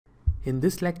In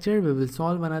this lecture, we will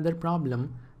solve another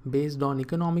problem based on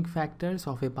economic factors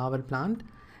of a power plant.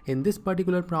 In this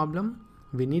particular problem,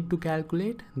 we need to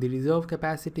calculate the reserve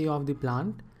capacity of the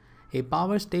plant. A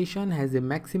power station has a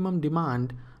maximum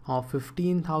demand of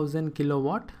 15,000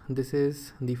 kilowatt. This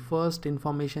is the first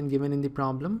information given in the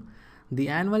problem. The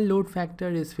annual load factor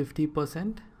is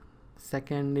 50%,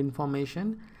 second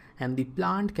information, and the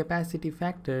plant capacity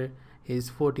factor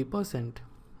is 40%,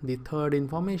 the third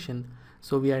information.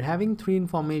 So we are having three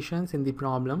informations in the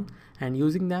problem, and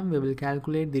using them we will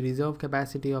calculate the reserve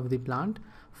capacity of the plant.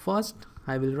 First,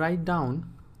 I will write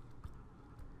down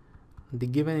the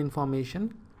given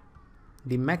information.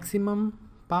 The maximum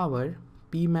power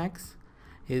Pmax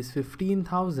is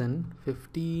 15,000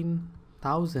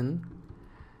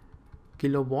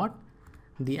 kilowatt.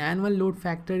 The annual load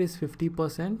factor is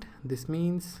 50%. This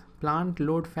means plant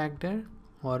load factor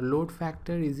or load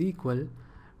factor is equal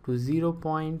to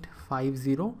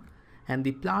 0.50, and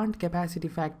the plant capacity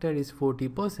factor is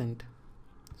 40%.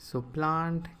 So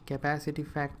plant capacity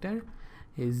factor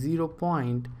is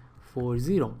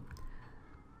 0.40,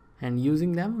 and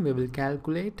using them we will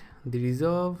calculate the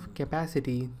reserve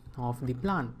capacity of the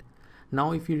plant.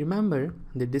 Now if you remember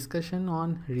the discussion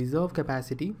on reserve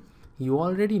capacity, you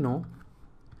already know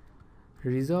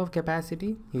reserve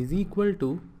capacity is equal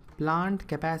to plant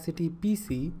capacity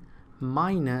PC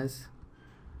minus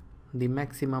the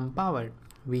maximum power.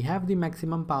 We have the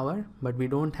maximum power, but we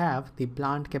don't have the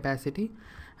plant capacity,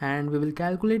 and we will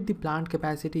calculate the plant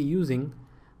capacity using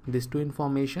these two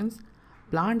informations.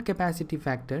 Plant capacity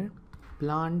factor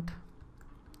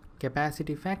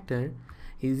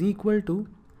is equal to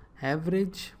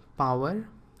average power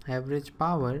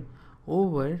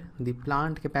over the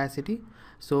plant capacity.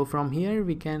 So from here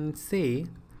we can say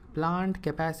plant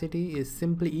capacity is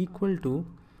simply equal to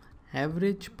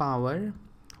average power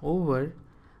over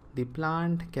the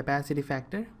plant capacity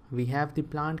factor. We have the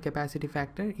plant capacity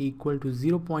factor equal to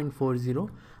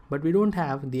 0.40, but we don't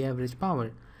have the average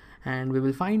power, and we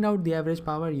will find out the average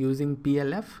power using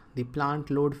PLF, the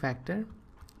plant load factor.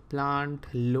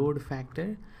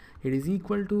 It is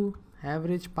equal to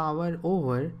average power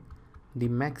over the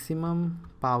maximum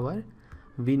power.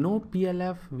 We know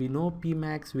PLF, we know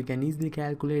Pmax, we can easily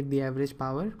calculate the average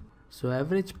power. So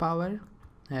average power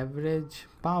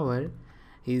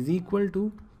is equal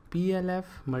to PLF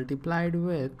multiplied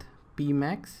with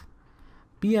Pmax.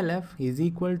 PLF is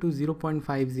equal to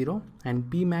 0.50 and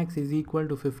Pmax is equal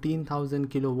to 15,000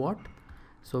 kilowatt.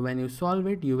 So when you solve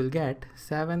it, you will get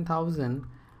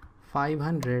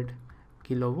 7,500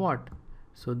 kilowatt.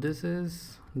 So this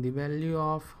is the value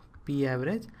of P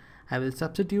average. I will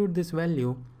substitute this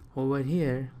value over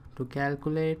here to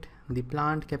calculate the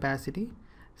plant capacity,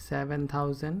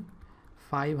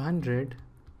 7,500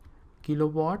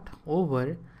 kilowatt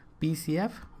over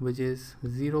PCF, which is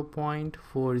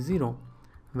 0.40.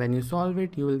 When you solve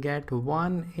it, you will get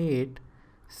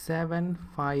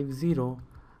 18750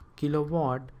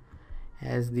 kilowatt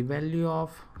as the value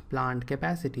of plant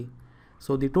capacity.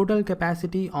 So the total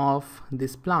capacity of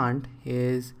this plant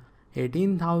is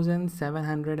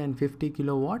 18,750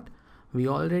 kilowatt. We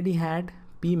already had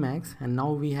Pmax and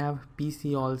now we have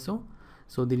PC also.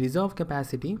 So the reserve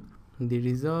capacity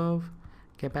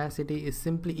is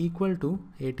simply equal to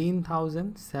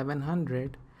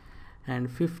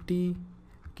 18,750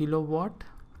 kilowatt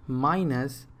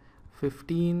minus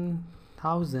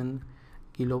 15,000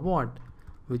 kilowatt,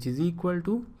 which is equal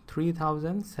to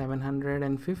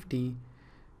 3,750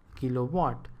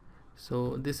 kilowatt.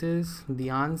 So this is the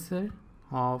answer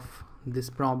of this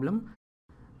problem.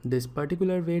 This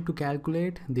particular way to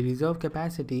calculate the reserve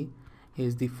capacity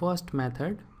is the first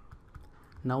method.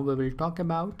 Now we will talk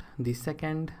about the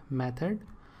second method.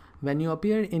 When you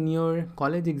appear in your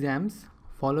college exams,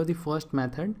 follow the first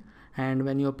method, and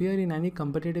when you appear in any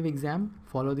competitive exam,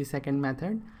 follow the second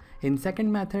method. In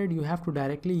second method, you have to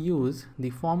directly use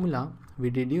the formula we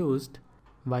deduced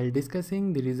while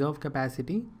discussing the reserve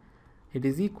capacity. It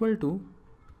is equal to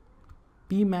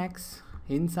Pmax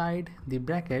inside the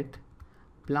bracket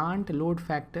plant load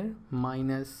factor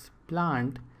minus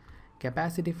plant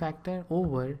capacity factor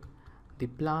over the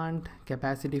plant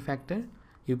capacity factor.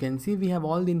 You can see we have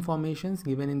all the informations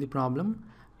given in the problem.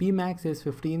 Pmax is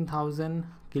 15,000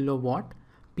 kilowatt,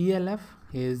 PLF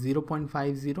is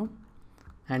 0.50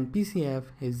 and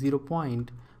PCF is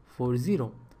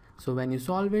 0.40. So when you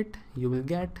solve it, you will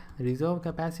get reserve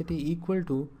capacity equal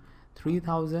to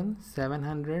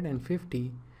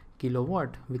 3,750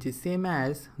 kilowatt, which is same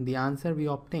as the answer we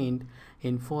obtained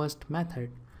in first method.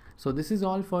 So this is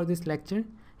all for this lecture.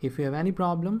 If you have any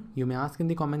problem, you may ask in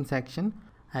the comment section.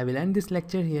 I will end this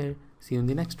lecture here. See you in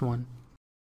the next one.